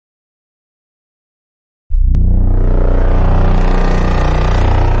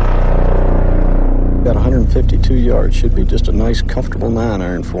52 yards should be just a nice, comfortable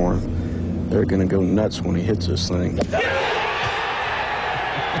 9-iron for him. They're going to go nuts when he hits this thing.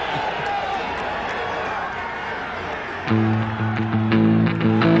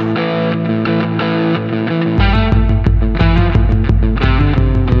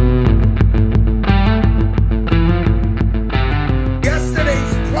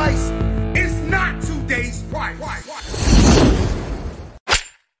 Yesterday's price is not today's price.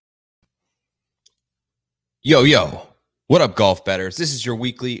 Yo, what up, golf bettors? This is your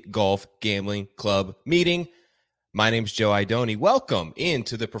weekly golf gambling club meeting. My name's Joe Idoni. Welcome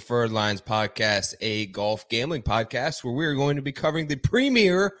into the Preferred Lines Podcast, a golf gambling podcast where we're going to be covering the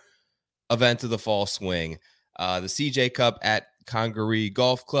premier event of the fall swing, the CJ Cup at Congaree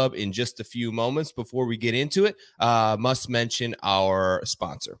Golf Club, in just a few moments. Before we get into it, must mention our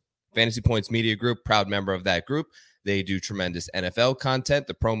sponsor, Fantasy Points Media Group, proud member of that group. They do tremendous NFL content.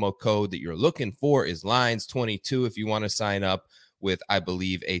 The promo code that you're looking for is Lines22 if you want to sign up with, I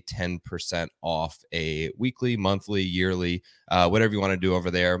believe, a 10% off a weekly, monthly, yearly, whatever you want to do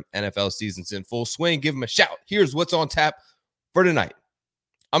over there. NFL season's in full swing. Give them a shout. Here's what's on tap for tonight.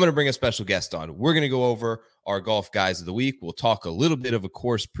 I'm going to bring a special guest on. We're going to go over our golf guys of the week. We'll talk a little bit of a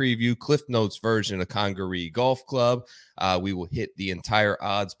course preview, Cliff Notes version of Congaree Golf Club. We will hit the entire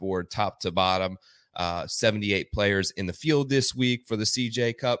odds board top to bottom. 78 players in the field this week for the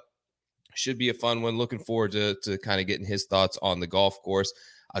CJ Cup. Should be a fun one. Looking forward to kind of getting his thoughts on the golf course.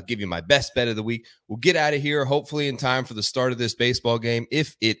 I'll give you my best bet of the week. We'll get out of here hopefully in time for the start of this baseball game,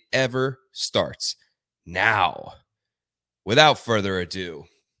 if it ever starts. Now, without further ado,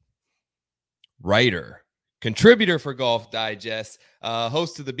 writer, contributor for Golf Digest,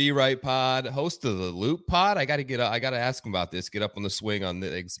 host of the Be Right Pod, host of the Loop Pod. I got to ask him about this. Get up on the swing on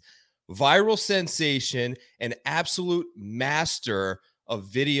things. Viral sensation, an absolute master of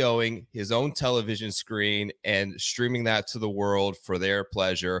videoing his own television screen and streaming that to the world for their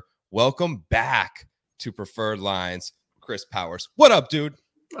pleasure. Welcome back to Preferred Lines, Chris Powers. What up, dude?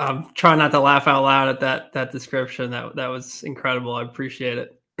 I'm trying not to laugh out loud at that description. That was incredible. I appreciate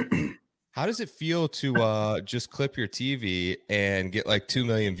it. How does it feel to just clip your TV and get like 2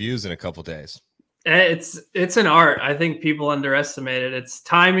 million views in a couple days? It's an art. I think people underestimate it. It's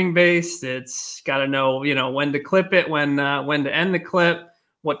timing based. It's got to know, when to clip it, when to end the clip,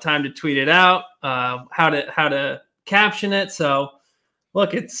 what time to tweet it out, how to caption it. So,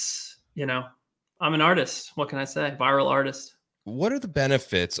 look, it's I'm an artist. What can I say? Viral artist. What are the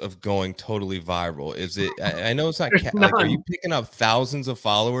benefits of going totally viral? Is it? I know it's not. Like, are you picking up thousands of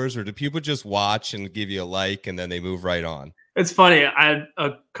followers, or do people just watch and give you a like and then they move right on? It's funny. I had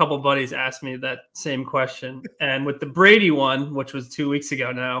a couple buddies ask me that same question. And with the Brady one, which was 2 weeks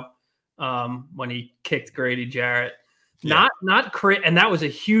ago now, when he kicked Grady Jarrett, and that was a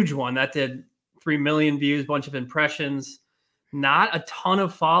huge one. That did 3 million views, bunch of impressions, not a ton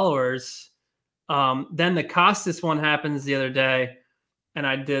of followers. Then the Costas one happens the other day, and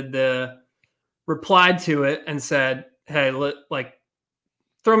I replied to it and said, hey,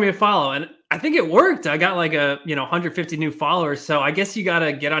 throw me a follow. And I think it worked. I got 150 new followers. So I guess you got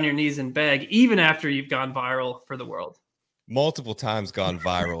to get on your knees and beg, even after you've gone viral for the world. Multiple times gone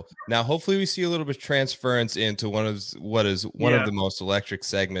viral. Now, hopefully we see a little bit of transference into one of the most electric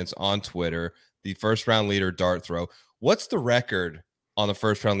segments on Twitter, the first round leader dart throw. What's the record on the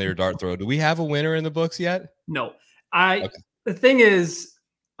first round leader dart throw? Do we have a winner in the books yet? No. The thing is,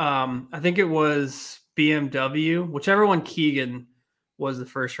 I think it was BMW, whichever one Keegan was the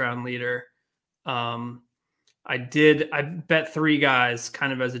first round leader. I bet 3 guys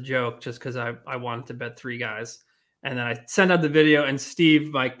kind of as a joke, just because I wanted to bet 3 guys. And then I sent out the video, and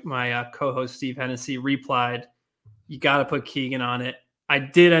Steve, my co-host Steve Hennessy, replied, you got to put Keegan on it. I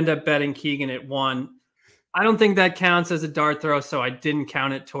did end up betting Keegan at 1. I don't think that counts as a dart throw, so I didn't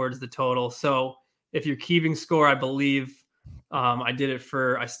count it towards the total. So if you're keeping score, I believe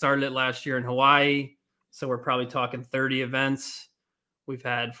I started it last year in Hawaii. So we're probably talking 30 events. We've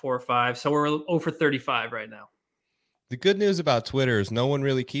had 4 or 5. So we're over 35 right now. The good news about Twitter is no one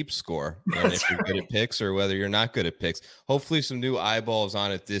really keeps score. And if you're good at picks or whether you're not good at picks, hopefully some new eyeballs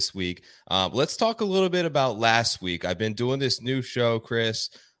on it this week. Let's talk a little bit about last week. I've been doing this new show, Chris.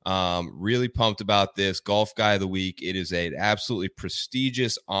 Really pumped about this. Golf Guy of the Week. It is an absolutely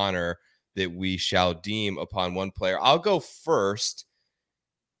prestigious honor that we shall deem upon one player. I'll go first.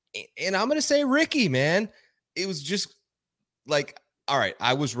 And I'm going to say Ricky, man. It was just like, all right,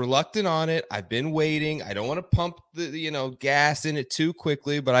 I was reluctant on it. I've been waiting. I don't want to pump the gas in it too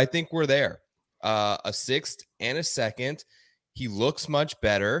quickly, but I think we're there. A 6th and a 2nd. He looks much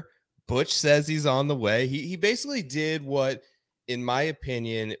better. Butch says he's on the way. He basically did what, in my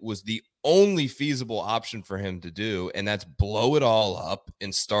opinion, was the only feasible option for him to do, and that's blow it all up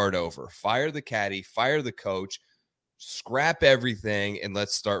and start over. Fire the caddy, fire the coach, scrap everything, and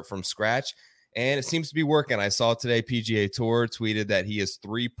let's start from scratch. And it seems to be working. I saw today PGA Tour tweeted that he is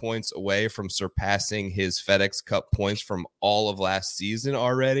 3 points away from surpassing his FedEx Cup points from all of last season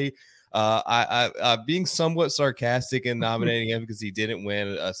already. I being somewhat sarcastic in nominating him because he didn't win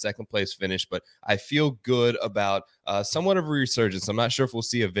a second place finish, but I feel good about somewhat of a resurgence. I'm not sure if we'll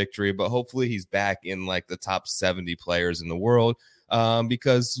see a victory, but hopefully he's back in like the top 70 players in the world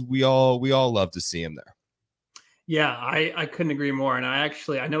because we all love to see him there. Yeah, I couldn't agree more. And I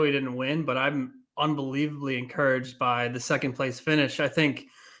know he didn't win, but I'm unbelievably encouraged by the second place finish. I think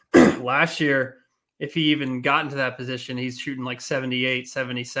last year, if he even got into that position, he's shooting like 78,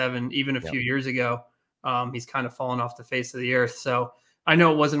 77, even a few years ago. He's kind of fallen off the face of the earth. So I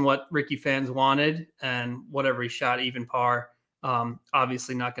know it wasn't what Ricky fans wanted, and whatever he shot, even par,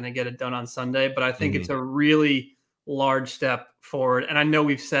 obviously not going to get it done on Sunday, but I think it's a really large step forward. And I know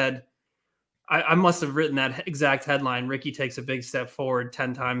we've said, I must have written that exact headline, Ricky takes a big step forward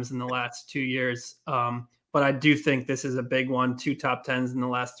 10 times in the last 2 years. But I do think this is a big one. 2 top 10s in the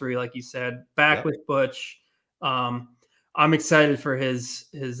last 3, like you said, back with Butch. I'm excited for his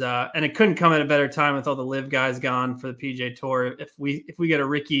and it couldn't come at a better time with all the live guys gone for the PGA Tour. If we get a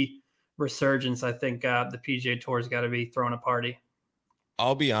Ricky resurgence, I think the PGA Tour's got to be throwing a party.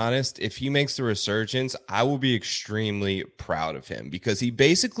 I'll be honest, if he makes the resurgence, I will be extremely proud of him because he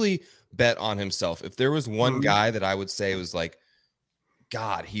basically bet on himself. If there was one guy that I would say was like,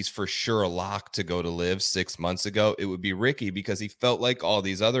 God, he's for sure a lock to go to live 6 months ago, it would be Ricky, because he felt like all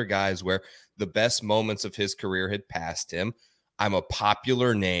these other guys where the best moments of his career had passed him. I'm a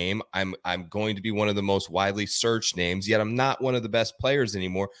popular name. I'm going to be one of the most widely searched names, yet I'm not one of the best players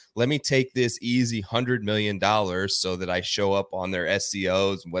anymore. Let me take this easy $100 million so that I show up on their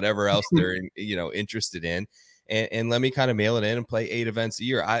SEOs and whatever else they're interested in, and let me kind of mail it in and play 8 events a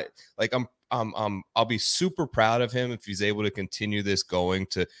year. I'll be super proud of him if he's able to continue this going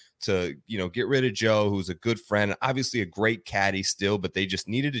to get rid of Joe, who's a good friend, obviously a great caddy still, but they just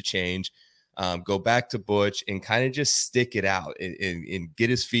needed to change. Go back to Butch and kind of just stick it out and get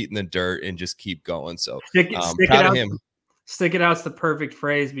his feet in the dirt and just keep going. So stick it out. Stick it out's the perfect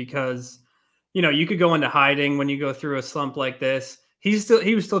phrase, because you could go into hiding when you go through a slump like this. He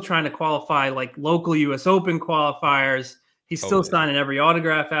was still trying to qualify like local US Open qualifiers. He's still signing every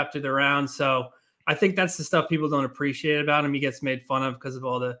autograph after the round. So I think that's the stuff people don't appreciate about him. He gets made fun of because of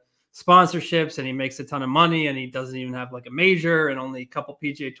all the sponsorships, and he makes a ton of money, and he doesn't even have like a major and only a couple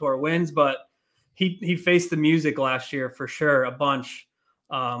PGA Tour wins. But he faced the music last year for sure, a bunch.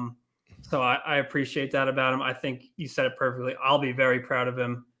 So I appreciate that about him. I think you said it perfectly. I'll be very proud of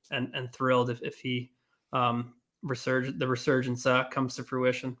him and thrilled if he resurgence comes to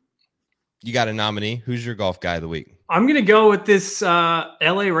fruition. You got a nominee? Who's your golf guy of the week? I'm going to go with this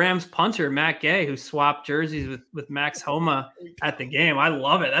LA Rams punter, Matt Gay, who swapped jerseys with Max Homa at the game. I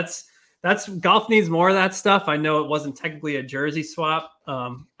love it. That's golf needs more of that stuff. I know it wasn't technically a jersey swap.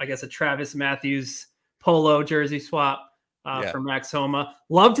 I guess a Travis Matthews polo jersey swap for Max Homa.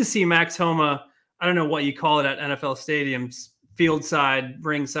 Love to see Max Homa. I don't know what you call it at NFL stadiums, field side,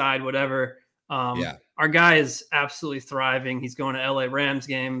 ringside, whatever. Our guy is absolutely thriving. He's going to LA Rams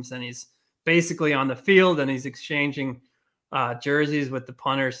games, and he's basically on the field, and he's exchanging jerseys with the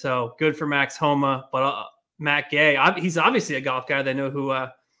punter. So good for Max Homa. But Matt Gay, he's obviously a golf guy. They knew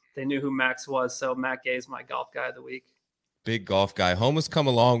who Max was. So Matt Gay is my golf guy of the week. Big golf guy. Homa's come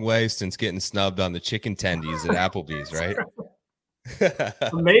a long way since getting snubbed on the chicken tendies at Applebee's, right?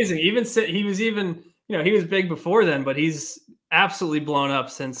 Amazing. He was big before then, but he's absolutely blown up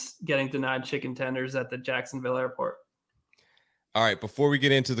since getting denied chicken tenders at the Jacksonville airport. All right, before we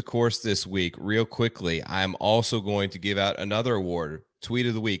get into the course this week, real quickly, I'm also going to give out another award, Tweet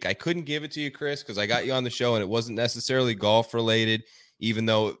of the Week. I couldn't give it to you, Chris, because I got you on the show, and it wasn't necessarily golf-related, even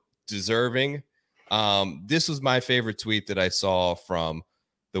though deserving. This was my favorite tweet that I saw from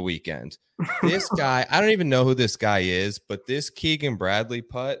the weekend. This guy, I don't even know who this guy is, but this Keegan Bradley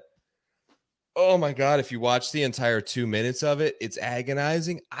putt, oh my God, if you watch the entire 2 minutes of it, it's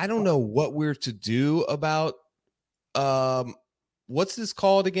agonizing. I don't know what we're to do about what's this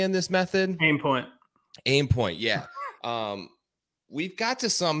called again, this method? Aim point. Yeah. We've got to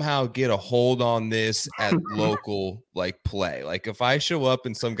somehow get a hold on this at local play. Like if I show up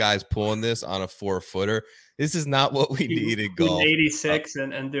and some guy's pulling this on a 4-footer, this is not what we need in golf. 86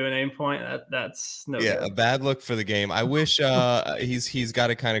 and do an aim point. That's no good. A bad look for the game. I wish he's got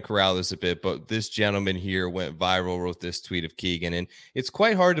to kind of corral this a bit, but this gentleman here went viral, wrote this tweet of Keegan, and it's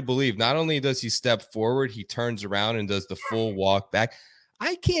quite hard to believe. Not only does he step forward, he turns around and does the full walk back.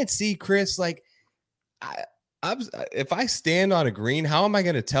 I can't see, Chris, like if I stand on a green, how am I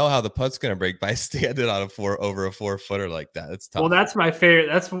going to tell how the putt's going to break by standing on over a 4-footer like that? It's tough. Well, that's my favorite.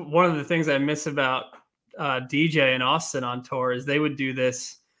 That's one of the things I miss about DJ and Austin on tour is they would do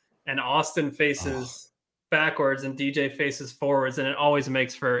this, and Austin faces backwards and DJ faces forwards, and it always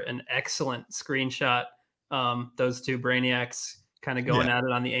makes for an excellent screenshot. Those two brainiacs kind of going at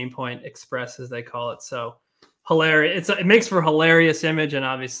it on the Aim Point Express, as they call it. So hilarious! It makes for a hilarious image and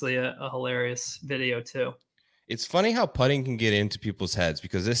obviously a hilarious video too. It's funny how putting can get into people's heads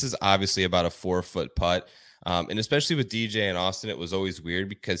because this is obviously about a 4-foot putt. And especially with DJ and Austin, it was always weird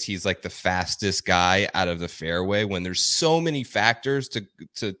because he's like the fastest guy out of the fairway when there's so many factors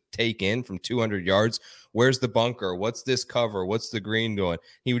to take in from 200 yards. Where's the bunker? What's this cover? What's the green doing?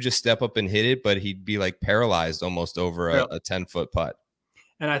 He would just step up and hit it, but he'd be like paralyzed almost over a 10-foot putt.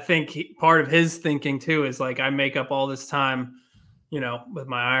 And I think part of his thinking too is like, I make up all this time, with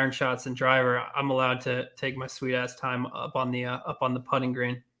my iron shots and driver. I'm allowed to take my sweet ass time up on the putting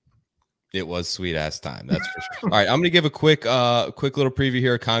green. It was sweet ass time. That's for sure. All right. I'm going to give a quick little preview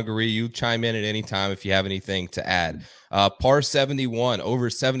here. Congaree, you chime in at any time if you have anything to add. Par 71, over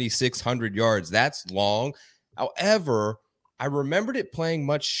 7,600 yards. That's long. However, I remembered it playing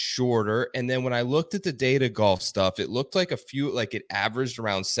much shorter. And then when I looked at the data golf stuff, it looked like it averaged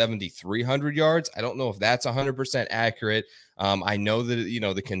around 7,300 yards. I don't know if that's 100% accurate. I know that,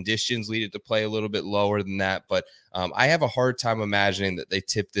 the conditions lead it to play a little bit lower than that, but I have a hard time imagining that they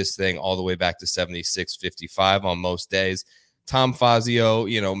tip this thing all the way back to 76.55 on most days. Tom Fazio,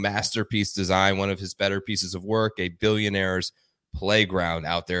 masterpiece design, one of his better pieces of work, a billionaire's playground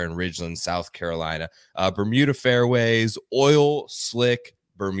out there in Ridgeland, South Carolina. Bermuda fairways, oil slick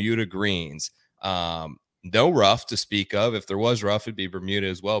Bermuda greens. No rough to speak of. If there was rough, it'd be Bermuda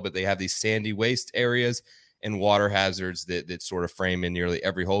as well, but they have these sandy waste areas and water hazards that sort of frame in nearly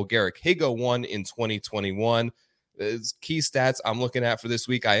every hole. Garrick Higo won in 2021. Key stats I'm looking at for this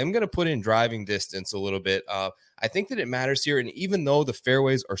week. I am going to put in driving distance a little bit. I think that it matters here. And even though the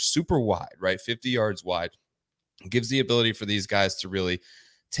fairways are super wide, right, 50 yards wide, it gives the ability for these guys to really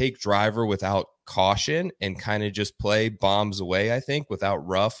take driver without caution and kind of just play bombs away, I think, without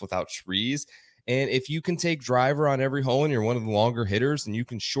rough, without trees. And if you can take driver on every hole and you're one of the longer hitters and you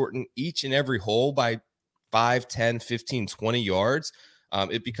can shorten each and every hole by 5, 10, 15, 20 yards,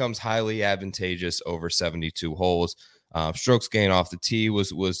 it becomes highly advantageous over 72 holes. Strokes gained off the tee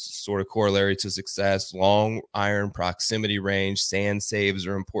was sort of corollary to success. Long iron proximity range, sand saves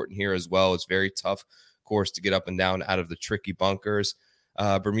are important here as well. It's very tough course to get up and down out of the tricky bunkers.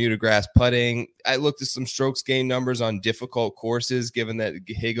 Bermuda grass putting. I looked at some strokes gain numbers on difficult courses, given that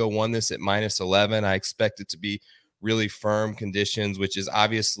Higo won this at -11. I expect it to be really firm conditions, which is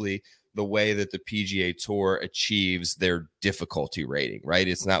obviously the way that the PGA Tour achieves their difficulty rating, right?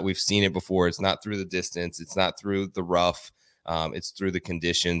 It's not, we've seen it before. It's not through the distance. It's not through the rough. It's through the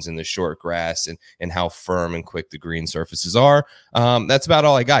conditions and the short grass and how firm and quick the green surfaces are. That's about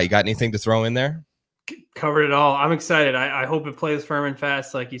all I got. You got anything to throw in there? Covered it all. I'm excited. I hope it plays firm and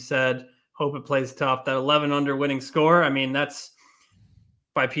fast, like you said. Hope it plays tough. That 11 under winning score, I mean, that's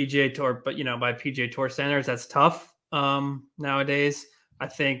by PGA Tour, but by PGA Tour standards, that's tough nowadays. I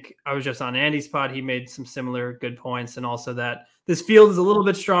think I was just on Andy's pod. He made some similar good points, and also that this field is a little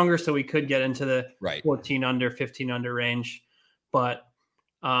bit stronger, so we could get into the 14 under, 15 under range. But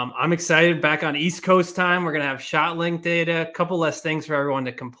I'm excited. Back on East Coast time, we're going to have shot link data, a couple less things for everyone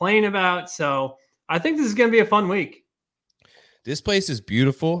to complain about. So I think this is going to be a fun week. This place is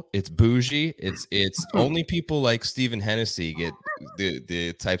beautiful. It's bougie. It's only people like Stephen Hennessy get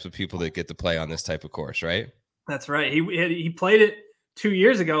the types of people that get to play on this type of course, right? That's right. He played it 2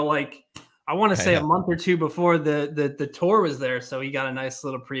 years ago, like I want to say a month or two before the tour was there. So he got a nice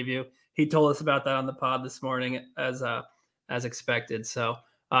little preview. He told us about that on the pod this morning as expected. So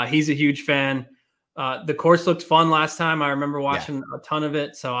he's a huge fan. The course looked fun last time. I remember watching a ton of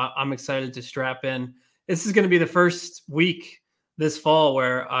it. So I'm excited to strap in. This is going to be the first week this fall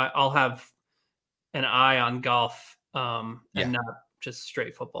where I'll have an eye on golf and not just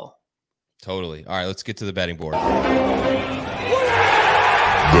straight football. Totally. All right, let's get to the betting board.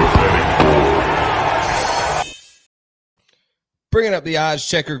 Bringing up the odds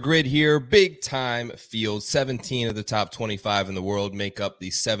checker grid here. Big time field. 17 of the top 25 in the world make up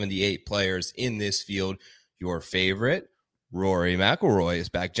the 78 players in this field. Your favorite, Rory McIlroy, is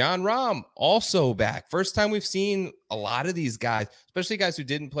back. Jon Rahm also back. First time we've seen a lot of these guys, especially guys who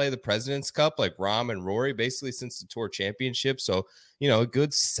didn't play the President's Cup like Rahm and Rory, basically since the Tour Championship. So, a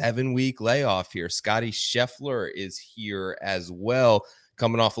good 7-week layoff here. Scotty Scheffler is here as well,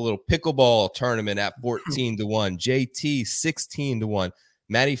 coming off a little pickleball tournament at 14-1. JT 16-1.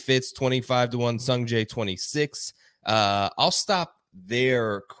 Matty Fitz 25-1, Sungjae 26. I'll stop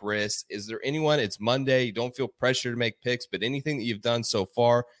there, Chris. Is there anyone? It's Monday. You don't feel pressure to make picks, but anything that you've done so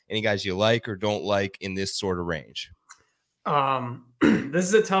far, any guys you like or don't like in this sort of range? This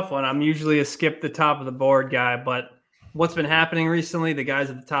is a tough one. I'm usually a skip the top of the board guy, but what's been happening recently, the guys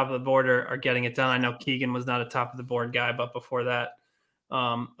at the top of the board are getting it done. I know Keegan was not a top of the board guy, but before that,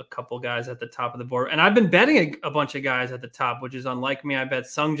 a couple guys at the top of the board. And I've been betting a bunch of guys at the top, which is unlike me. I bet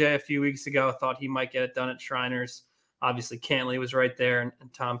Sungjae a few weeks ago. Thought he might get it done at Shriners. Obviously, Cantley was right there,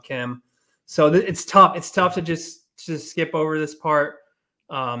 and Tom Kim. So it's tough. It's tough to just skip over this part.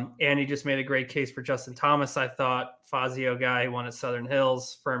 And he just made a great case for Justin Thomas. I thought Fazio guy who won at Southern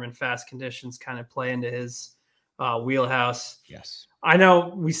Hills, firm and fast conditions kind of play into his wheelhouse. Yes. I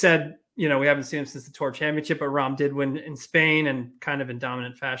know we said, we haven't seen him since the Tour Championship, but Rahm did win in Spain and kind of in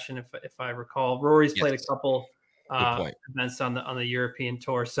dominant fashion, if I recall. Rory's played a couple events on the European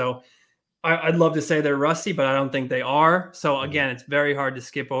Tour. So I'd love to say they're rusty, but I don't think they are. So again, it's very hard to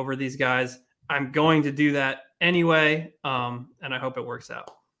skip over these guys. I'm going to do that anyway, and I hope it works out.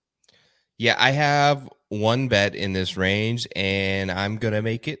 Yeah, I have one bet in this range, and I'm going to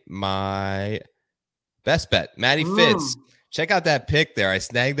make it my best bet. Matty Fitz. Check out that pick there. I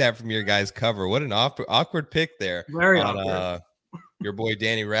snagged that from your guys' cover. What an awkward pick there. Very awkward. Your boy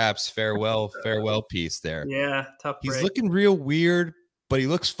Danny Rapp's farewell piece there. Yeah, tough break. He's looking real weird, but he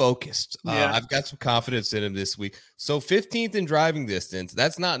looks focused. Yeah. I've got some confidence in him this week. So 15th in driving distance.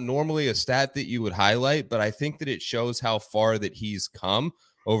 That's not normally a stat that you would highlight, but I think that it shows how far that he's come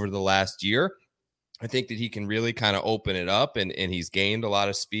over the last year. I think that he can really kind of open it up, and he's gained a lot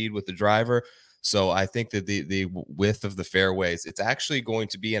of speed with the driver. So I think that the width of the fairways, it's actually going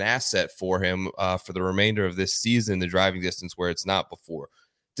to be an asset for him for the remainder of this season, the driving distance where it's not before.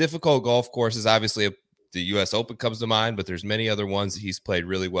 Difficult golf courses, obviously the U.S. Open comes to mind, but there's many other ones that he's played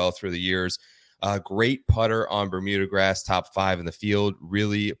really well through the years. Great putter on Bermuda grass, top 5 in the field,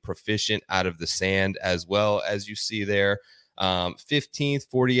 really proficient out of the sand as well, as you see there. 15th,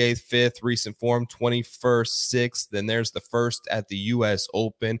 48th, 5th, recent form, 21st, 6th. Then there's the first at the U.S.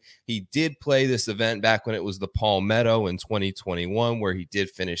 Open. He did play this event back when it was the Palmetto in 2021, where he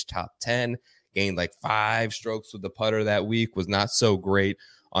did finish top 10, gained like 5 strokes with the putter that week, was not so great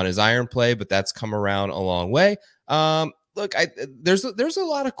on his iron play, but that's come around a long way. Look, there's a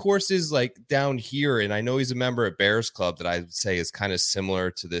lot of courses like down here, and I know he's a member at Bears Club that I would say is kind of similar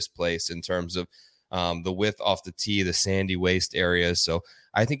to this place in terms of the width off the tee, the sandy waste areas. So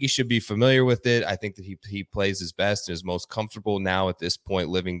I think he should be familiar with it. I think that he plays his best and is most comfortable now at this point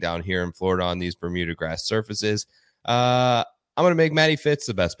living down here in Florida on these Bermuda grass surfaces. I'm going to make Matty Fitz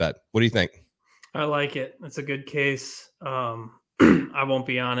the best bet. What do you think? I like it. That's a good case. I won't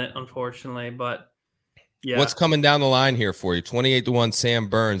be on it, unfortunately, but yeah. What's coming down the line here for you? 28-1 Sam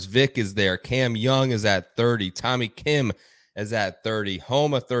Burns. Vic is there. Cam Young is at 30. Tommy Kim is at 30.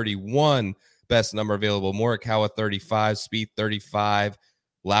 Homa 31. Best number available. Morikawa 35, Spieth 35,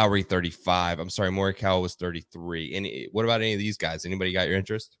 Lowry 35. I'm sorry, Morikawa was 33. What about any of these guys? Anybody got your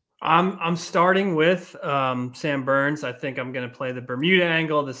interest? I'm starting with Sam Burns. I think I'm going to play the Bermuda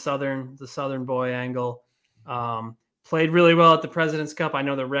angle, the Southern boy angle. Played really well at the President's Cup. I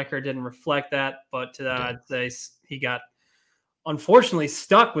know the record didn't reflect that, but to that I'd say he got unfortunately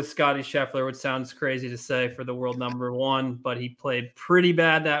stuck with Scotty Scheffler, which sounds crazy to say for the world number 1, but he played pretty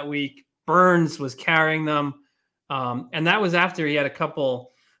bad that week. Burns was carrying them. And that was after he had a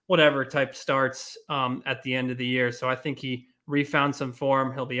couple whatever type starts at the end of the year. So I think he refound some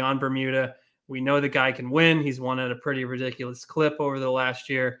form. He'll be on Bermuda. We know the guy can win. He's won at a pretty ridiculous clip over the last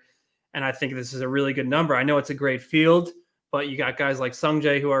year. And I think this is a really good number. I know it's a great field, but you got guys like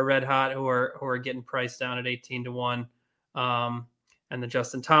Sungjae who are red hot, who are getting priced down at 18-1. And the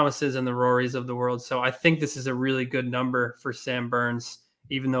Justin Thomases and the Rorys of the world. So I think this is a really good number for Sam Burns,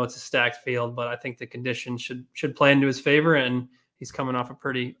 even though it's a stacked field, but I think the conditions should play into his favor, and he's coming off a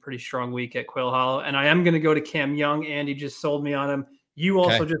pretty strong week at Quail Hollow. And I am going to go to Cam Young. Andy just sold me on him. You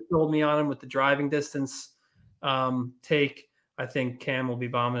also just sold me on him with the driving distance take. I think Cam will be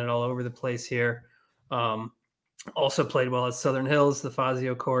bombing it all over the place here. Also played well at Southern Hills, the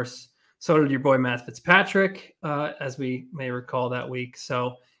Fazio course. So did your boy Matt Fitzpatrick, as we may recall that week.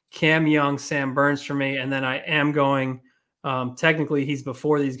 So Cam Young, Sam Burns for me. And then I am going technically he's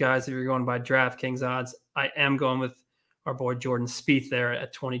before these guys if you're going by DraftKings odds. I am going with our boy Jordan Spieth there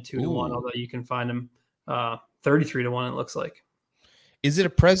at 22-1, although you can find him 33-1 it looks like. Is it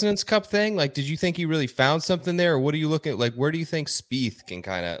a President's Cup thing? Like, did you think he really found something there, or what are you looking at? Like, where do you think Spieth can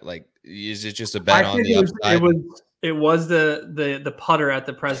kind of like? Is it just a bet on the upside? It was the putter at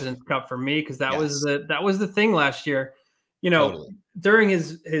the President's Cup for me, because that was the thing last year. Totally. during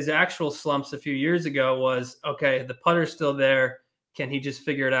his actual slumps a few years ago was, okay, the putter's still there. Can he just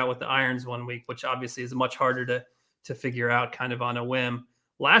figure it out with the irons one week, which obviously is much harder to figure out kind of on a whim.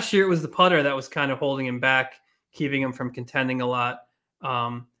 Last year, it was the putter that was kind of holding him back, keeping him from contending a lot.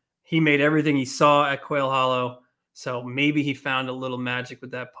 He made everything he saw at Quail Hollow, so maybe he found a little magic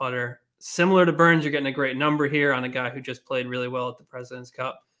with that putter. Similar to Burns, you're getting a great number here on a guy who just played really well at the President's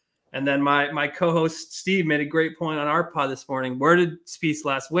Cup. And then my co-host Steve made a great point on our pod this morning. Where did Spieth's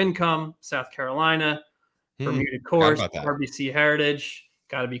last win come? South Carolina, Bermuda course, RBC Heritage.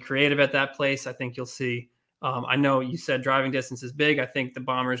 Got to be creative at that place. I think you'll see. I know you said driving distance is big. I think the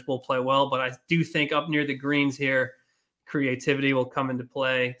Bombers will play well, but I do think up near the greens here, creativity will come into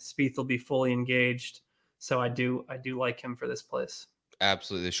play. Spieth will be fully engaged. So I do like him for this place.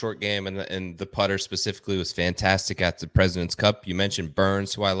 Absolutely. The short game and the putter specifically was fantastic at the President's Cup. You mentioned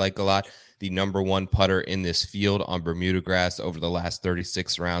Burns, who I like a lot, the number one putter in this field on Bermuda grass over the last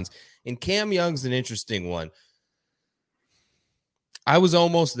 36 rounds. And Cam Young's an interesting one. I was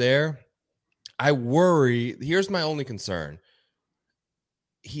almost there. I worry. Here's my only concern.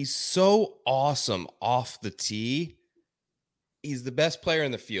 He's so awesome off the tee. He's the best player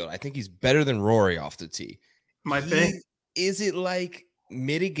in the field. I think he's better than Rory off the tee. Might be. Is it like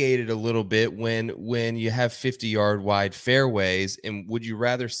mitigated a little bit when you have 50-yard wide fairways, and would you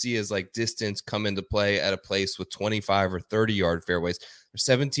rather see as like distance come into play at a place with 25 or 30-yard fairways? They're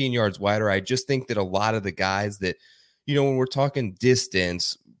 17 yards wider. I just think that a lot of the guys that, when we're talking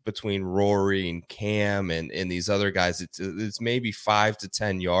distance between Rory and Cam and these other guys, it's maybe 5 to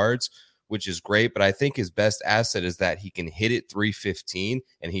 10 yards, which is great. But I think his best asset is that he can hit it 315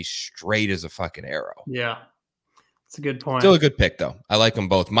 and he's straight as a fucking arrow. Yeah. It's a good point. Still a good pick, though. I like them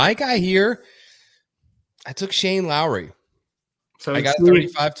both. My guy here, I took Shane Lowry. So I got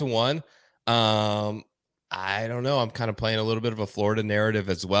 35 to 1. I don't know. I'm kind of playing a little bit of a Florida narrative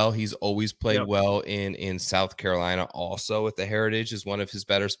as well. He's always played well in South Carolina. Also at the Heritage is one of his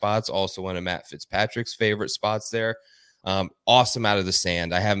better spots. Also one of Matt Fitzpatrick's favorite spots there. Awesome out of the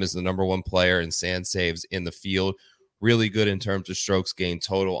sand. I have him as the number one player in sand saves in the field. Really good in terms of strokes gained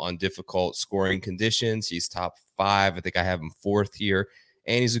total on difficult scoring conditions. He's top 5. I think I have him 4th here.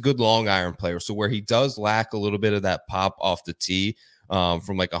 And he's a good long iron player. So where he does lack a little bit of that pop off the tee,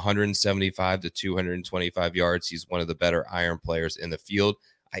 from like 175 to 225 yards, he's one of the better iron players in the field.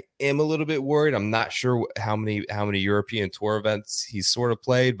 I am a little bit worried. I'm not sure how many European Tour events he's sort of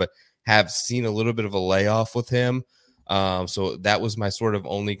played, but have seen a little bit of a layoff with him. So that was my sort of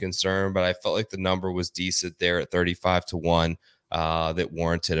only concern, but I felt like the number was decent there at 35 to 1 that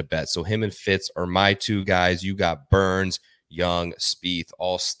warranted a bet. So him and Fitz are my two guys. You got Burns, Young, Spieth,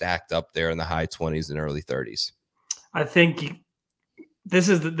 all stacked up there in the high 20s and early 30s. I think this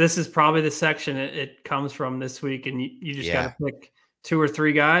is probably the section it comes from this week, and you just got to pick 2 or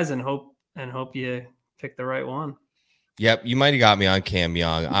 3 guys and hope you pick the right one. Yep, you might have got me on Cam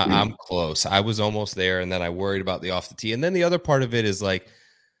Young. I'm close. I was almost there, and then I worried about the off the tee. And then the other part of it is like,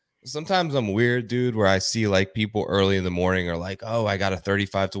 sometimes I'm weird, dude, where I see like people early in the morning are like, oh, I got a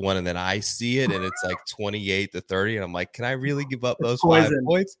 35 to 1, and then I see it and it's like 28 to 30, and I'm like, can I really give up those 5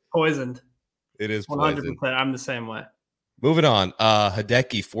 points? Poisoned. It is 100%. I'm the same way. Moving on,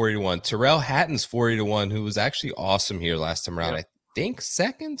 Hideki 40 to 1, Tyrrell Hatton's 40 to 1, who was actually awesome here last time around. I think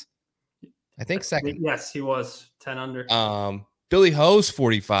second. Yes, he was 10 under. Billy Ho's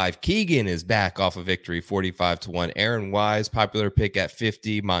 45. Keegan is back off a victory, 45 to 1. Aaron Wise, popular pick at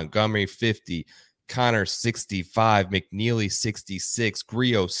 50. Montgomery 50. Connor 65. McNeely 66.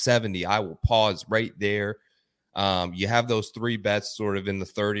 Griot 70. I will pause right there. You have those 3 bets sort of in the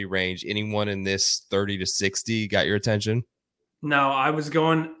 30 range. Anyone in this 30 to 60 got your attention? No, I was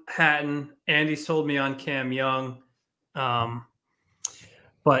going Hatton. Andy sold me on Cam Young.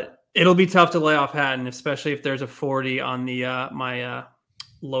 But it'll be tough to lay off Hatton, especially if there's a 40 on the my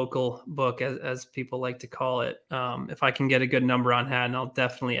local book, as people like to call it. If I can get a good number on Hatton, I'll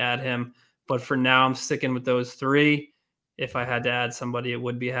definitely add him. But for now, I'm sticking with those 3. If I had to add somebody, it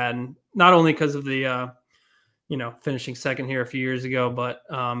would be Hatton. Not only because of the finishing second here a few years ago, but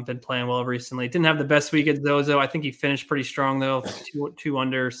been playing well recently. Didn't have the best week at Zozo. I think he finished pretty strong though, 2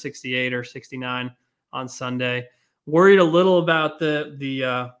 under 68 or 69 on Sunday. Worried a little about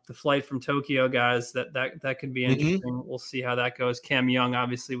the flight from Tokyo, guys. That could be interesting. Mm-hmm. We'll see how that goes. Cam Young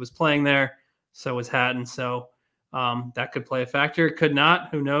obviously was playing there, so was Hatton. So that could play a factor. It could not.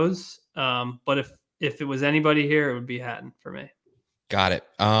 Who knows? But if it was anybody here, it would be Hatton for me. Got it.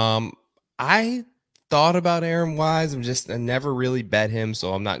 I thought about Aaron Wise. I never really bet him,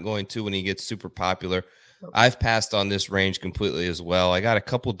 so I'm not going to when he gets super popular. I've passed on this range completely as well. I got a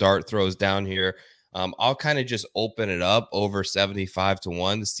couple dart throws down here. I'll kind of just open it up over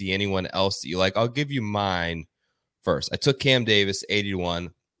 75-1 to see anyone else that you like. I'll give you mine first. I took Cam Davis 80-1.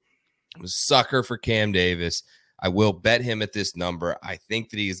 I was a sucker for Cam Davis. I will bet him at this number. I think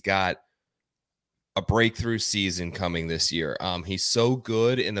that he's got a breakthrough season coming this year. He's so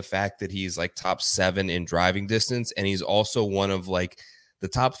good in the fact that he's like top 7 in driving distance, and he's also one of like the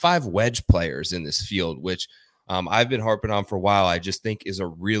top 5 wedge players in this field, which I've been harping on for a while. I just think is a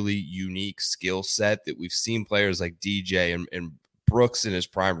really unique skill set that we've seen players like DJ and Brooks in his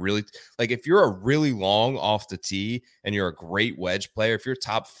prime. Really, like if you're a really long off the tee and you're a great wedge player, if you're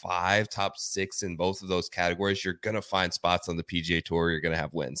top 5, top 6 in both of those categories, you're going to find spots on the PGA Tour. You're going to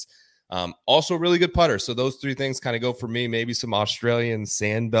have wins. Also really good putter. So those 3 things kind of go for me. Maybe some Australian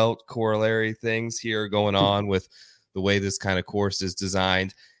sandbelt corollary things here going on with the way this kind of course is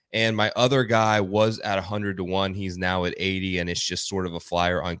designed. And my other guy was at 100-1. He's now at 80, and it's just sort of a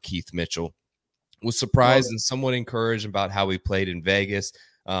flyer on Keith Mitchell. Was surprised and somewhat encouraged about how he played in Vegas.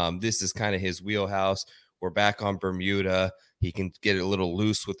 This is kind of his wheelhouse. We're back on Bermuda. He can get a little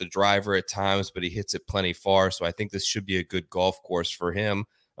loose with the driver at times, but he hits it plenty far. So I think this should be a good golf course for him.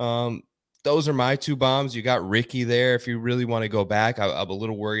 Those are my 2 bombs. You got Ricky there if you really want to go back. I'm a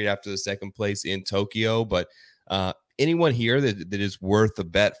little worried after the second place in Tokyo, but anyone here that is worth a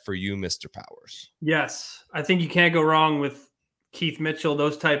bet for you, Mr. Powers? Yes. I think you can't go wrong with Keith Mitchell,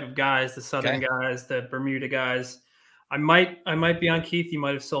 those type of guys, the Southern guys, the Bermuda guys. I might be on Keith. You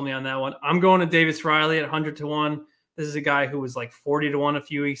might have sold me on that one. I'm going to Davis Riley at 100-1. This is a guy who was like 40-1 a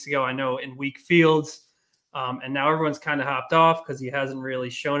few weeks ago. I know in weak fields. And now everyone's kind of hopped off because he hasn't really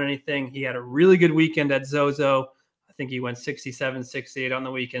shown anything. He had a really good weekend at Zozo. I think he went 67, 68 on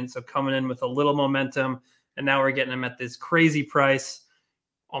the weekend. So coming in with a little momentum. And now we're getting him at this crazy price.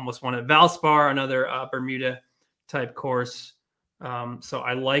 Almost won at Valspar, another Bermuda type course. So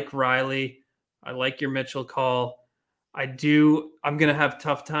I like Riley. I like your Mitchell call. I'm going to have a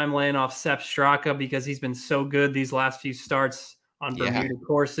tough time laying off Sepp Straka because he's been so good these last few starts on Bermuda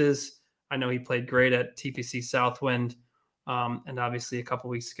courses. I know he played great at TPC Southwind, and obviously a couple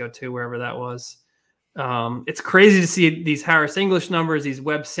weeks ago too, wherever that was. It's crazy to see these Harris English numbers, these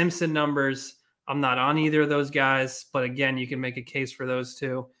Webb Simpson numbers. I'm not on either of those guys, but again, you can make a case for those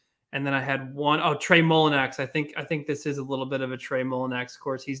 2. And then I had Trey Mullinax. I think this is a little bit of a Trey Mullinax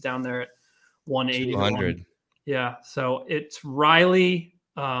course. He's down there at 180. 200. Yeah. So it's Riley,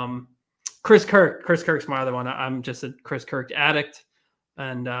 Chris Kirk. Chris Kirk's my other one. I'm just a Chris Kirk addict,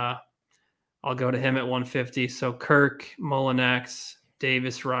 and I'll go to him at 150. So Kirk, Mullinax,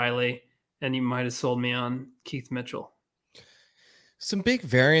 Davis, Riley, and you might have sold me on Keith Mitchell. Some big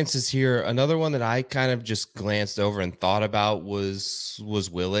variances here. Another one that I kind of just glanced over and thought about was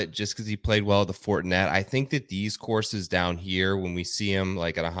Willett, just because he played well at the Fortinet. I think that these courses down here, when we see him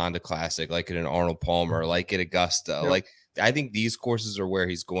like at a Honda Classic, like at an Arnold Palmer, like at Augusta, like I think these courses are where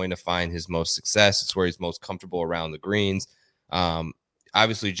he's going to find his most success. It's where he's most comfortable around the greens.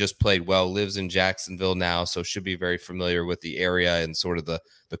 Obviously just played well, lives in Jacksonville now, so should be very familiar with the area and sort of the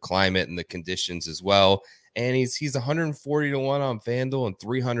climate and the conditions as well. And he's 140-1 on FanDuel and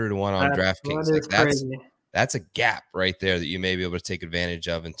 300-1 on DraftKings. Like that's a gap right there that you may be able to take advantage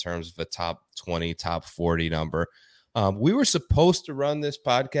of in terms of a top 20, top 40 number. We were supposed to run this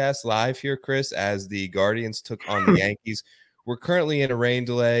podcast live here, Chris, as the Guardians took on the Yankees. We're currently in a rain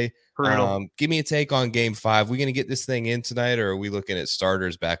delay. Give me a take on Game 5. We going to get this thing in tonight, or are we looking at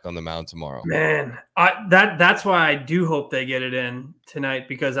starters back on the mound tomorrow? Man, that's why I do hope they get it in tonight,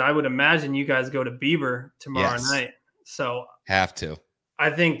 because I would imagine you guys go to Bieber tomorrow night. So have to. I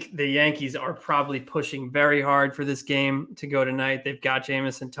think the Yankees are probably pushing very hard for this game to go tonight. They've got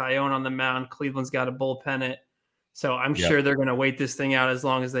Jameson Taillon on the mound. Cleveland's got to bullpen it. So I'm sure they're going to wait this thing out as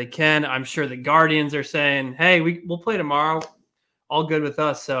long as they can. I'm sure the Guardians are saying, hey, we'll play tomorrow. All good with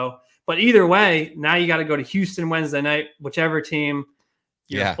us. So, but either way, now you got to go to Houston Wednesday night, whichever team.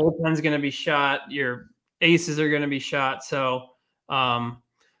 Your bullpen's going to be shot. Your aces are going to be shot. So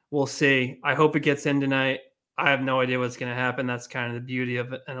we'll see. I hope it gets in tonight. I have no idea what's going to happen. That's kind of the beauty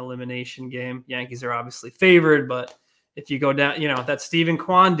of an elimination game. Yankees are obviously favored, but if you go down, that Stephen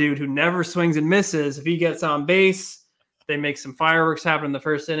Kwan dude who never swings and misses, if he gets on base, they make some fireworks happen in the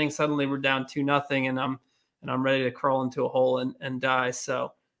first inning. Suddenly we're down 2-0, and I'm ready to crawl into a hole and die.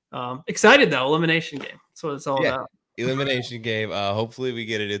 So excited though, elimination game. That's what it's all about. Elimination game. Hopefully we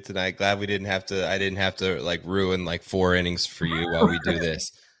get it in tonight. Glad I didn't have to like ruin like 4 innings for you while we do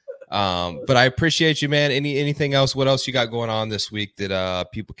this. But I appreciate you, man. Anything else? What else you got going on this week that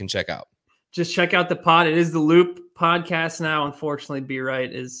people can check out? Just check out the pod. It is the Loop podcast now. Unfortunately, Be Right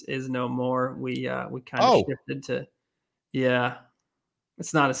is no more. We kind of shifted to,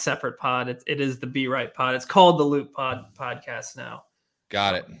 It's not a separate pod. It is the Be Right Pod. It's called the Loop Podcast now.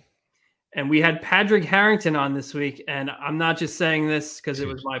 Got it. And we had Patrick Harrington on this week, and I'm not just saying this because it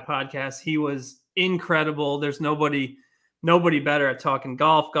was my podcast. He was incredible. There's nobody better at talking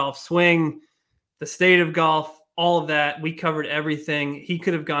golf swing, the state of golf, all of that. We covered everything. He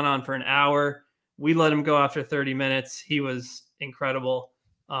could have gone on for an hour. We let him go after 30 minutes. He was incredible.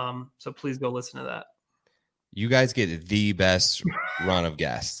 So please go listen to that. You guys get the best run of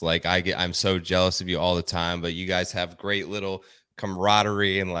guests. Like I'm so jealous of you all the time, but you guys have great little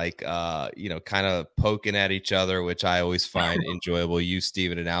camaraderie and kind of poking at each other, which I always find enjoyable. You,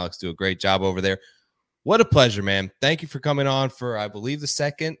 Steven, and Alex do a great job over there. What a pleasure, man. Thank you for coming on for, I believe, the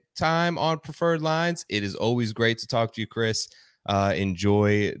second time on Preferred Lines. It is always great to talk to you, Chris.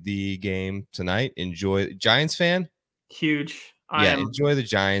 Enjoy the game tonight. Enjoy. Giants fan? Huge. Enjoy the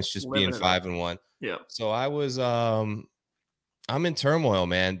Giants just being 5-1. Yeah. So I was I'm in turmoil,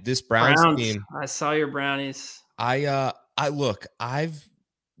 man. This Browns team. I saw your Brownies. I've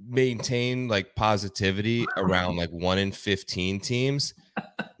maintained like positivity around like 1-15 teams.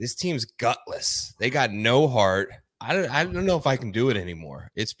 This team's gutless. They got no heart. I don't know if I can do it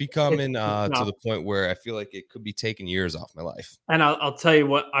anymore. It's becoming to the point where I feel like it could be taking years off my life. And I'll tell you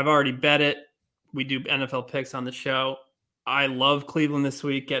what, I've already bet it. We do NFL picks on the show. I love Cleveland this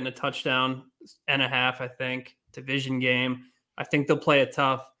week, getting a touchdown and a half, I think. Division game. I think they'll play a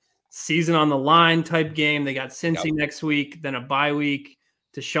tough season on the line type game. They got Cincy next week, then a bye week.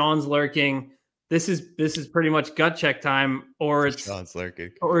 Deshaun's lurking. This is pretty much gut check time, or it's Deshaun's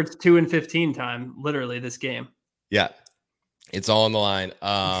lurking, or it's 2-15 time. Literally, this game. Yeah, it's all on the line.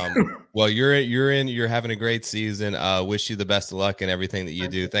 Well, you're having a great season. Wish you the best of luck in everything that you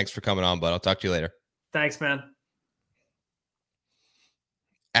do. Thanks for coming on, bud. I'll talk to you later. Thanks, man.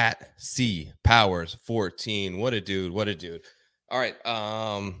 At C Powers 14. What a dude. All right.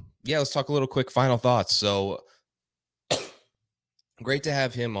 Let's talk a little quick final thoughts. So great to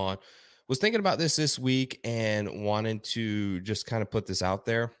have him on. Was thinking about this week and wanted to just kind of put this out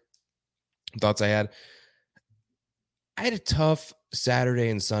there. Thoughts I had a tough Saturday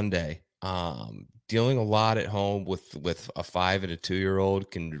and Sunday. Dealing a lot at home with a 5 and a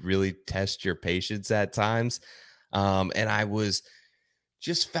 2-year-old can really test your patience at times. And I was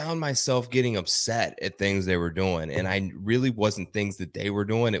just found myself getting upset at things they were doing. And I really wasn't things that they were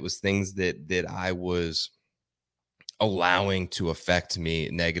doing. It was things that I was allowing to affect me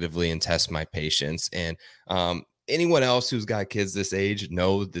negatively and test my patience. And anyone else who's got kids this age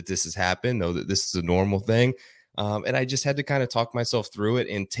know that this has happened, know that this is a normal thing. And I just had to kind of talk myself through it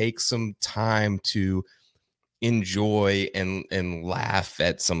and take some time to enjoy and laugh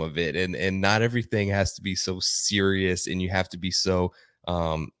at some of it. And not everything has to be so serious, and you have to be so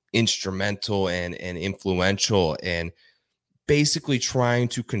instrumental and influential, and basically trying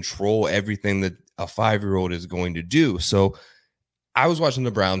to control everything that a 5-year-old is going to do. So I was watching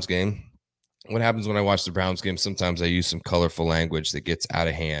the Browns game. What happens when I watch the Browns game? Sometimes I use some colorful language that gets out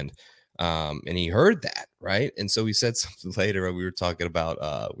of hand. And he heard that, right? And so he said something later when we were talking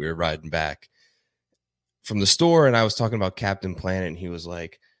about, we were riding back from the store, and I was talking about Captain Planet, and he was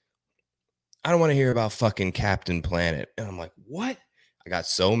like, I don't want to hear about fucking Captain Planet. And I'm like, what? I got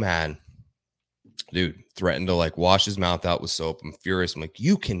so mad. Dude, threatened to like wash his mouth out with soap. I'm furious. I'm like,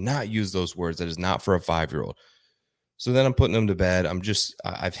 you cannot use those words. That is not for a 5-year-old. So then I'm putting him to bed.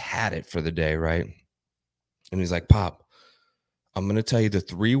 I've had it for the day, right? And he's like, Pop, I'm going to tell you the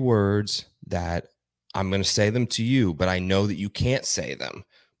 3 words that I'm going to say them to you, but I know that you can't say them.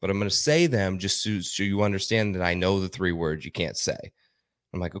 But I'm going to say them just so you understand that I know the 3 words you can't say.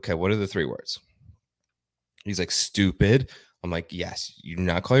 I'm like, okay, what are the 3 words? He's like, stupid. I'm like, yes, you do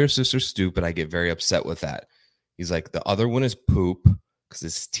not call your sister stupid. I get very upset with that. He's like, the other one is poop, because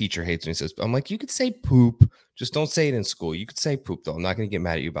his teacher hates me. He says, I'm like, you could say poop. Just don't say it in school. You could say poop, though. I'm not going to get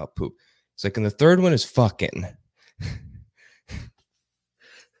mad at you about poop. He's like, and the third one is fucking.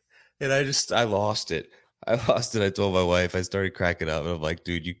 And I lost it. I told my wife. I started cracking up. And I'm like,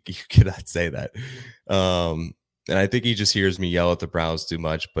 dude, you cannot say that. And I think he just hears me yell at the Browns too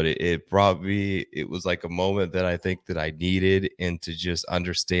much, but it was like a moment that I think that I needed, and to just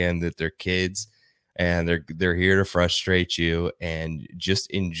understand that they're kids and they're here to frustrate you, and just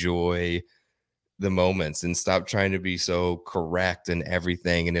enjoy the moments and stop trying to be so correct and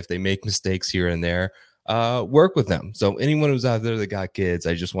everything. And if they make mistakes here and there, work with them. So anyone who's out there that got kids,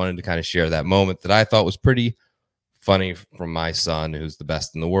 I just wanted to kind of share that moment that I thought was pretty funny from my son, who's the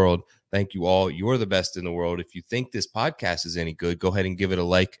best in the world. Thank you all. You're the best in the world. If you think this podcast is any good, go ahead and give it a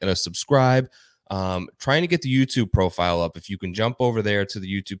like and a subscribe. Trying to get the YouTube profile up. If you can jump over there to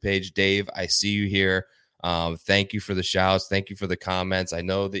the YouTube page, Dave, I see you here. Thank you for the shouts. Thank you for the comments. I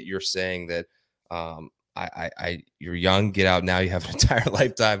know that you're saying that you're young. Get out now. You have an entire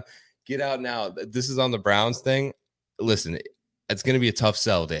lifetime. Get out now. This is on the Browns thing. Listen, it's going to be a tough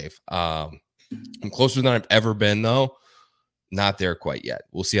sell, Dave. I'm closer than I've ever been, though. Not there quite yet.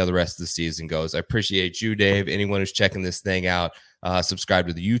 We'll see how the rest of the season goes. I appreciate you, Dave. Anyone who's checking this thing out, subscribe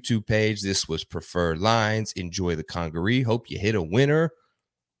to the YouTube page. This was Preferred Lines. Enjoy the congaree. Hope you hit a winner.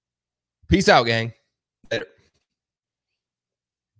 Peace out, gang.